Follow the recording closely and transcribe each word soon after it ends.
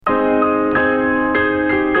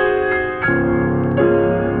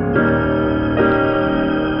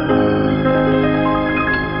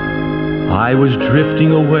I was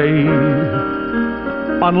drifting away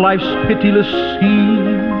on life's pitiless sea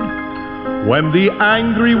when the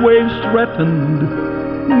angry waves threatened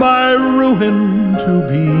my ruin to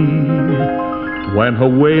be. When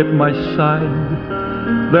away at my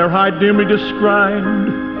side there I dimly descried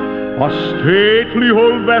a stately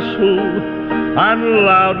old vessel, and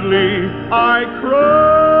loudly I cried,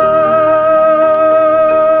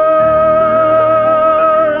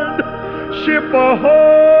 "Ship ahoy!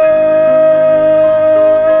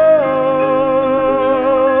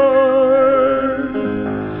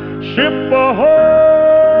 Ship ahoy!"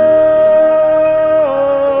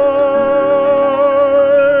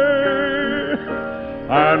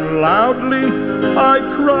 And loudly I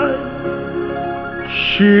cried,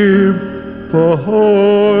 "Ship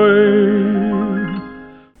ahoy!"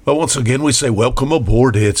 Well, once again, we say welcome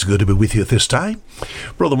aboard. It's good to be with you at this time.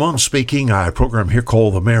 Brother Munn speaking. Our program here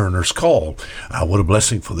called The Mariner's Call. What a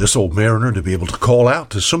blessing for this old mariner to be able to call out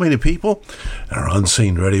to so many people. Our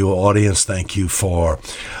unseen radio audience, thank you for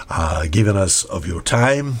giving us of your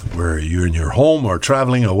time, where you're in your home or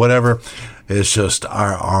traveling or whatever. It's just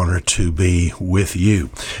our honor to be with you.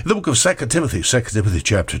 In the book of 2 Timothy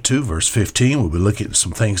chapter 2, verse 15, we'll be looking at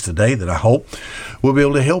some things today that I hope will be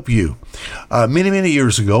able to help you. Many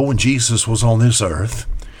years ago, when Jesus was on this earth,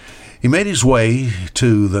 he made his way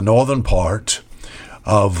to the northern part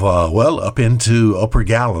of, up into Upper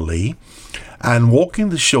Galilee, and walking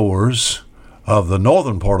the shores of the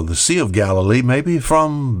northern part of the Sea of Galilee, maybe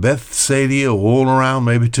from Bethsaida all around,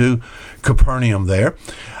 maybe to Capernaum there.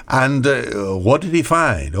 And what did he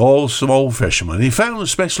find? Some old fishermen. He found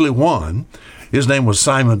especially one. His name was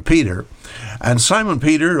Simon Peter. And Simon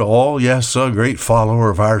Peter, a great follower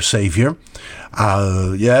of our Savior.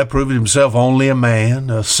 Proved himself only a man,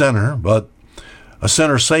 a sinner, but a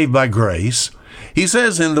sinner saved by grace. He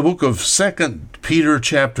says in the book of 2 Peter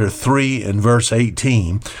chapter 3 and verse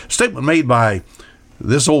 18, statement made by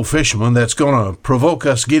this old fisherman that's going to provoke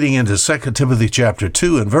us getting into 2 Timothy chapter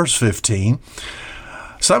 2 and verse 15.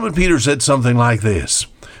 Simon Peter said something like this: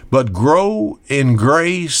 "But grow in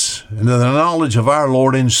grace and in the knowledge of our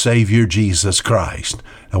Lord and Savior Jesus Christ."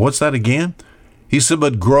 Now, what's that again? He said,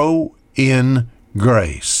 "But grow in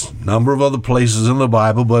grace." Number of other places in the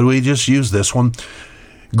Bible, but we just use this one.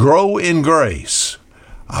 Grow in grace.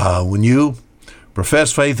 When you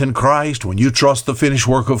profess faith in Christ, when you trust the finished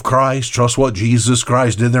work of Christ, trust what Jesus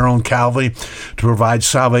Christ did there on Calvary to provide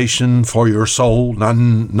salvation for your soul,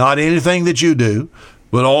 not anything that you do,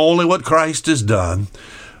 but only what Christ has done.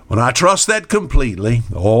 When I trust that completely,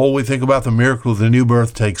 we think about the miracle of the new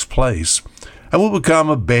birth takes place, and we'll become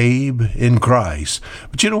a babe in Christ.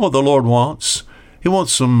 But you know what the Lord wants? He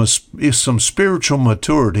wants some spiritual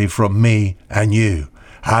maturity from me and you.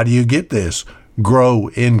 How do you get this? Grow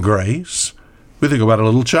in grace. We think about a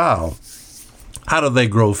little child. How do they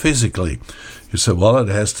grow physically? You say, well, it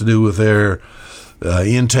has to do with their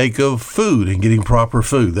intake of food and getting proper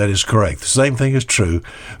food. That is correct. The same thing is true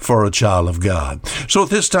for a child of God. So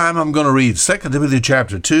at this time, I'm going to read 2 Timothy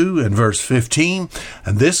chapter 2 and verse 15.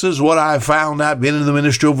 And this is what I found out, been in the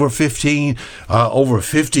ministry over 50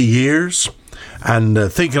 years, and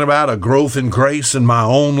thinking about a growth in grace in my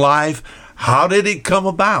own life. How did it come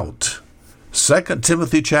about? 2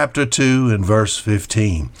 Timothy chapter 2 and verse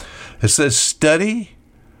 15. It says, "Study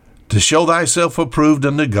to show thyself approved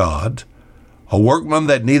unto God, a workman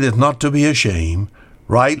that needeth not to be ashamed,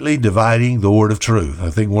 rightly dividing the word of truth." I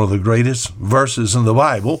think one of the greatest verses in the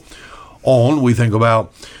Bible. We think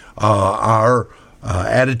about our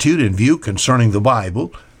attitude and view concerning the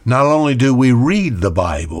Bible. Not only do we read the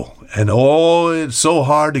Bible, and it's so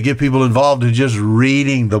hard to get people involved in just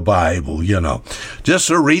reading the Bible, just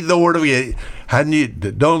to read the Word of God.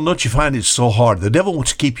 Don't you find it so hard? The devil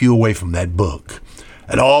wants to keep you away from that book.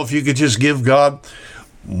 And if you could just give God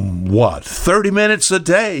 30 minutes a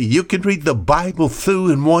day, you can read the Bible through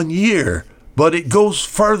in 1 year. But it goes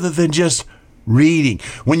further than just reading.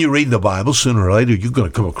 When you read the Bible, sooner or later, you're going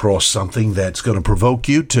to come across something that's going to provoke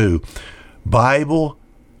you to Bible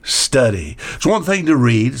study. It's one thing to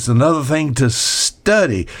read, it's another thing to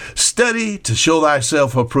study. Study to show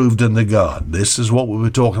thyself approved unto God. This is what we'll be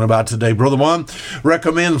talking about today. Brother Juan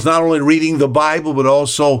recommends not only reading the Bible, but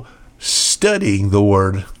also studying the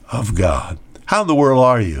Word of God. How in the world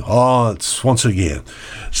are you? It's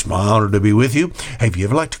my honor to be with you. Hey, if you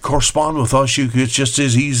ever like to correspond with us, it's just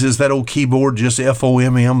as easy as that old keyboard, just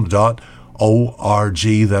FOMM.org.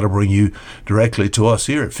 That'll bring you directly to us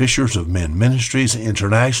here at Fishers of Men Ministries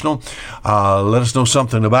International. Let us know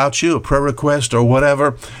something about you, a prayer request or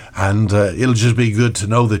whatever, and it'll just be good to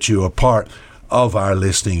know that you are part of our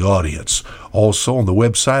listening audience. Also on the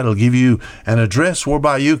website, I'll give you an address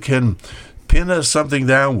whereby you can pin us something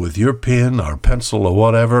down with your pen or pencil or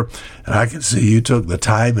whatever, and I can see you took the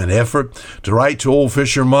time and effort to write to old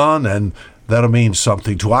Fisherman, and that'll mean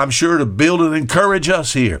something to, I'm sure, to build and encourage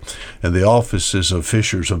us here in the offices of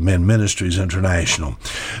Fishers of Men Ministries International.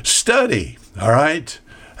 Study, all right?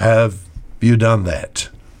 Have you done that?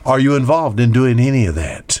 Are you involved in doing any of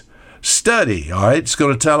that? Study, all right? It's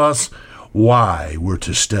going to tell us why we're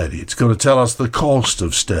to study. It's going to tell us the cost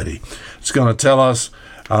of study. It's going to tell us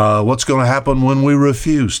what's going to happen when we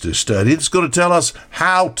refuse to study. It's going to tell us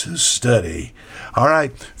how to study. All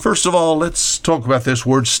right, first of all, let's talk about this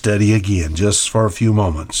word study again, just for a few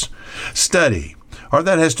moments. Study, or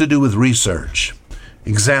that has to do with research,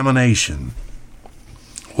 examination.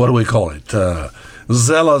 What do we call it?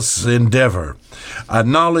 Zealous endeavor,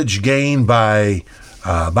 knowledge gained by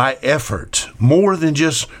effort, more than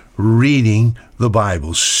just reading the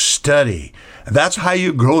Bible. Study. That's how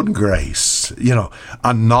you grow in grace.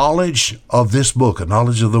 A knowledge of this book, a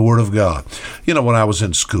knowledge of the Word of God. When I was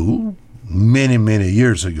in school, many, many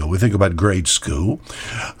years ago, we think about grade school,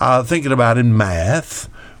 thinking about in math,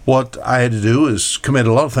 what I had to do is commit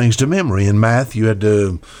a lot of things to memory. In math, you had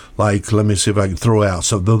to, let me see if I can throw out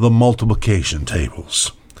some of the multiplication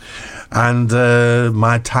tables and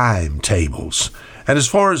my time tables. And as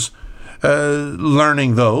far as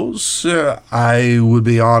learning those, I would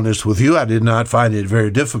be honest with you, I did not find it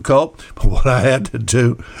very difficult, but what I had to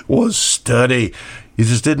do was study. You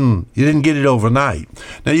didn't get it overnight.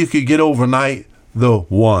 Now you could get overnight the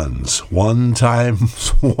ones. 1 times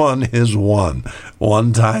 1 is 1.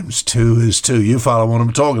 1 times 2 is 2. You follow what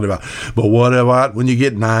I'm talking about. But what about when you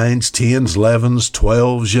get 9s, 10s, 11s,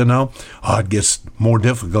 12s, it gets more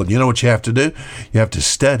difficult. You know what you have to do? You have to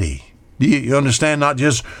study. You understand? Not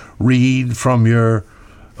just read from your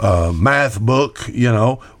math book,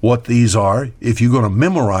 what these are. If you're going to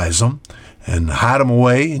memorize them and hide them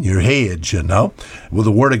away in your head, with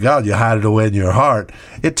the Word of God, you hide it away in your heart.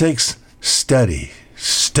 It takes study.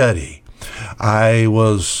 I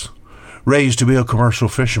was raised to be a commercial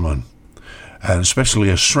fisherman, and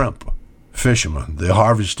especially a shrimp fisherman, the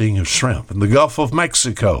harvesting of shrimp in the Gulf of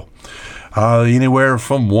Mexico. Anywhere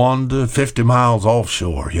from 1 to 50 miles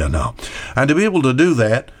offshore, And to be able to do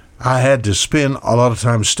that, I had to spend a lot of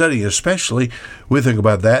time studying, especially we think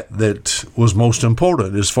about that was most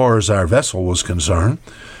important as far as our vessel was concerned.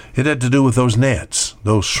 It had to do with those nets,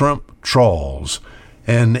 those shrimp trawls,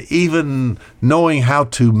 and even knowing how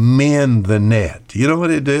to mend the net. You know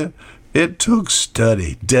what it did? It took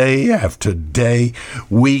study, day after day,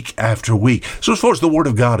 week after week. So as far as the Word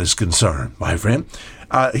of God is concerned, my friend,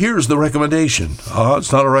 here's the recommendation.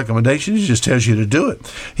 It's not a recommendation. He just tells you to do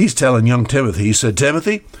it. He's telling young Timothy, he said,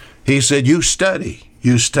 Timothy, you study.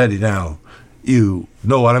 You study now. You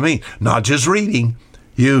know what I mean? Not just reading.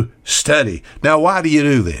 You study. Now, why do you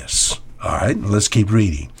do this? All right, let's keep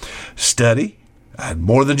reading. Study, and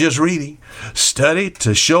more than just reading. Study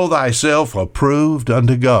to show thyself approved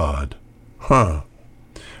unto God.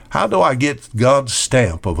 How do I get God's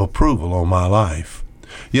stamp of approval on my life?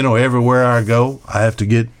 Everywhere I go, I have to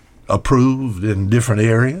get approved in different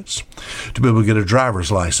areas to be able to get a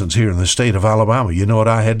driver's license here in the state of Alabama. You know what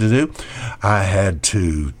I had to do? I had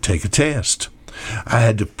to take a test. I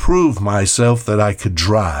had to prove myself that I could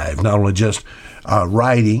drive, not only just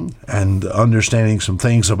writing and understanding some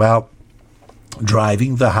things about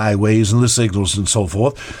driving the highways and the signals and so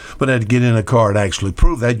forth, but I had to get in a car and actually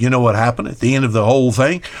prove that. You know what happened? At the end of the whole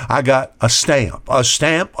thing, I got a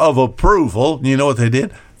stamp of approval. You know what they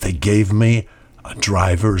did? They gave me a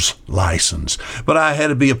driver's license. But I had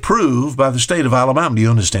to be approved by the state of Alabama. Do you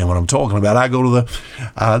understand what I'm talking about? I go to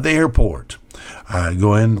the airport. I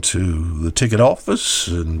go into the ticket office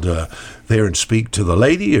and there and speak to the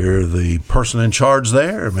lady or the person in charge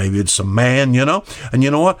there, or maybe it's a man, And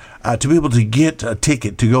you know what? To be able to get a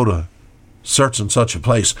ticket to go to such and such a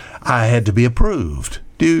place, I had to be approved.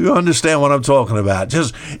 Do you understand what I'm talking about?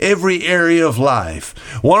 Just every area of life.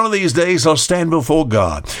 One of these days I'll stand before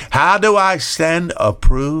God. How do I stand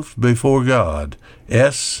approved before God?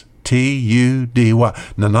 Study.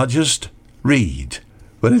 Now, not just read,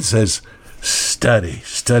 but it says study.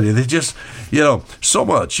 They just, so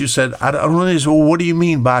much. You said, I don't know. Well, what do you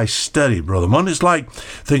mean by study, Brother Munn? It's like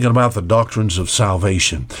thinking about the doctrines of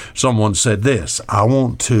salvation. Someone said this: I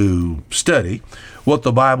want to study what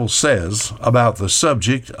the Bible says about the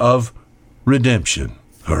subject of redemption.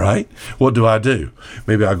 All right? What do?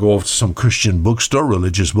 Maybe I go off to some Christian bookstore,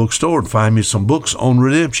 religious bookstore, and find me some books on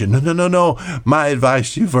redemption. No. My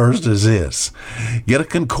advice to you first is this. Get a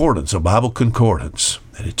concordance, a Bible concordance,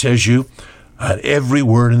 and it tells you every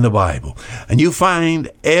word in the Bible. And you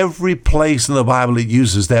find every place in the Bible it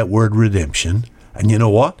uses that word redemption. And you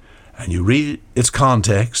know what? and you read its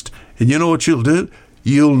context, and you know what you'll do?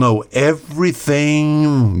 You'll know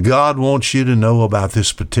everything God wants you to know about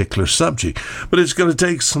this particular subject. But it's going to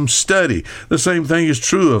take some study. The same thing is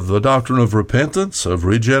true of the doctrine of repentance, of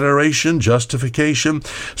regeneration, justification,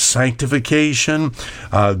 sanctification,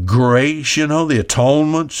 grace, the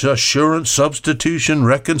atonement, assurance, substitution,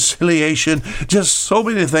 reconciliation. Just so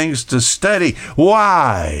many things to study.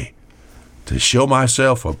 Why? To show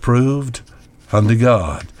myself approved unto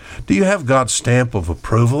God. Do you have God's stamp of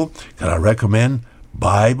approval? Can I recommend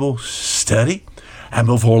Bible study? And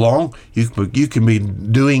before long, you can be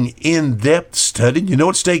doing in-depth study. You know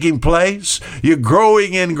what's taking place? You're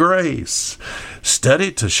growing in grace.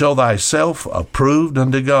 Study to show thyself approved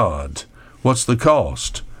unto God. What's the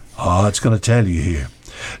cost? It's going to tell you here.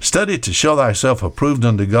 Study to show thyself approved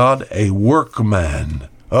unto God, a workman.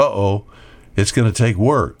 It's going to take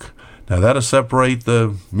work. Now that'll separate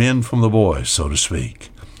the men from the boys, so to speak.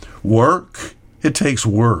 Work, it takes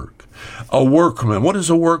work. A workman, what is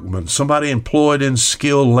a workman? Somebody employed in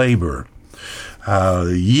skilled labor.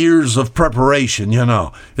 Years of preparation,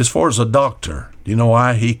 As far as a doctor, do you know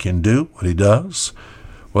why he can do what he does?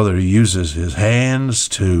 Whether he uses his hands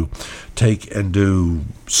to take and do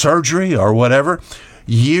surgery or whatever.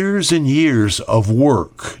 Years and years of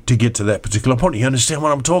work to get to that particular point. You understand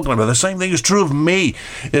what I'm talking about? The same thing is true of me.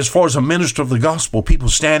 As far as a minister of the gospel, people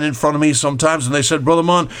stand in front of me sometimes and they said, Brother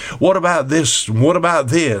Munn, what about this? What about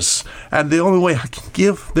this? And the only way I can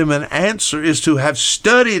give them an answer is to have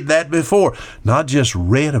studied that before. Not just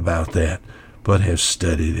read about that, but have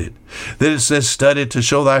studied it. Then it says, study to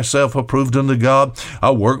show thyself approved unto God,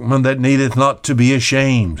 a workman that needeth not to be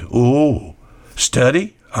ashamed.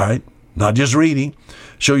 Study, all right, not just reading.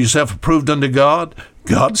 Show yourself approved unto God,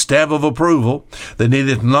 God's stamp of approval, that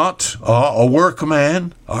needeth not a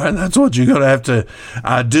workman. All right, that's what you're going to have to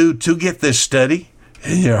do to get this study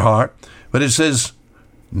in your heart. But it says,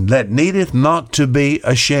 that needeth not to be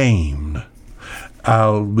ashamed.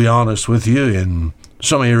 I'll be honest with you, in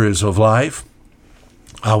some areas of life,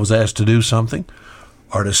 I was asked to do something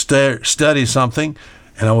or to study something,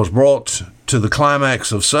 and I was brought to the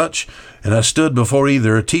climax of such, and I stood before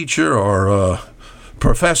either a teacher or a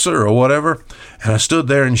professor or whatever, and I stood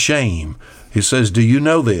there in shame. He says, do you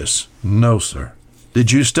know this? No, sir.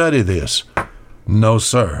 Did you study this? No,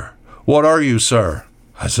 sir. What are you, sir?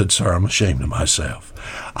 I said, sir, I'm ashamed of myself.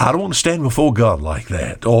 I don't want to stand before God like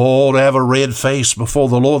that. To have a red face before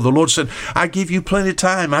the Lord. The Lord said, I give you plenty of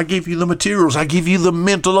time. I give you the materials. I give you the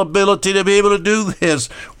mental ability to be able to do this.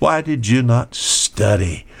 Why did you not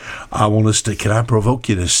study? I want us to, can I provoke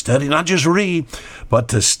you to study? Not just read, but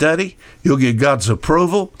to study. You'll get God's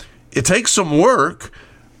approval. It takes some work,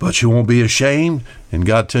 but you won't be ashamed, and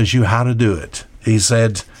God tells you how to do it. He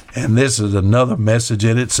said, and this is another message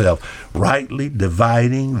in itself, rightly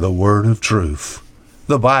dividing the word of truth.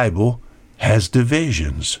 The Bible has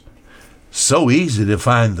divisions. So easy to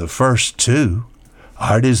find the first two.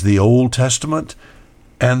 It is the Old Testament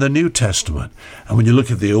and the New Testament. And when you look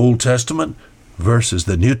at the Old Testament versus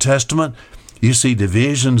the New Testament, you see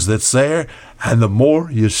divisions that's there, and the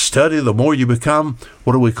more you study, the more you become,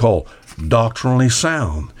 what do we call, doctrinally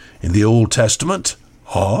sound. In the Old Testament,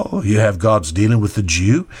 you have God's dealing with the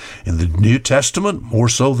Jew. In the New Testament, more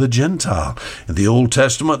so the Gentile. In the Old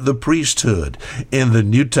Testament, the priesthood. In the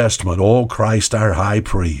New Testament, Christ our high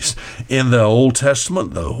priest. In the Old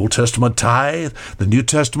Testament tithe. The New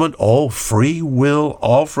Testament, all free will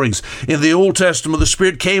offerings. In the Old Testament, the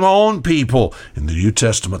Spirit came on people. In the New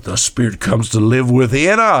Testament, the Spirit comes to live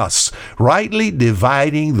within us, rightly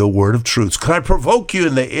dividing the word of truth. Could I provoke you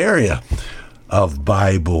in the area of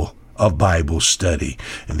Bible study?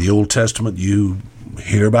 In the Old Testament, you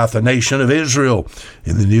hear about the nation of Israel.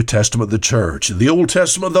 In the New Testament, the church. In the Old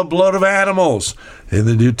Testament, the blood of animals. In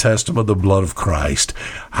the New Testament, the blood of Christ.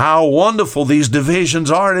 How wonderful these divisions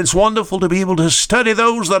are, and it's wonderful to be able to study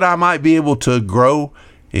those that I might be able to grow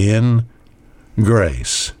in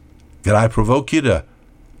grace. Could I provoke you to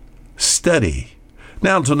study?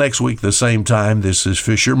 Now until next week, the same time, this is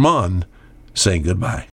Fisher Munn saying goodbye.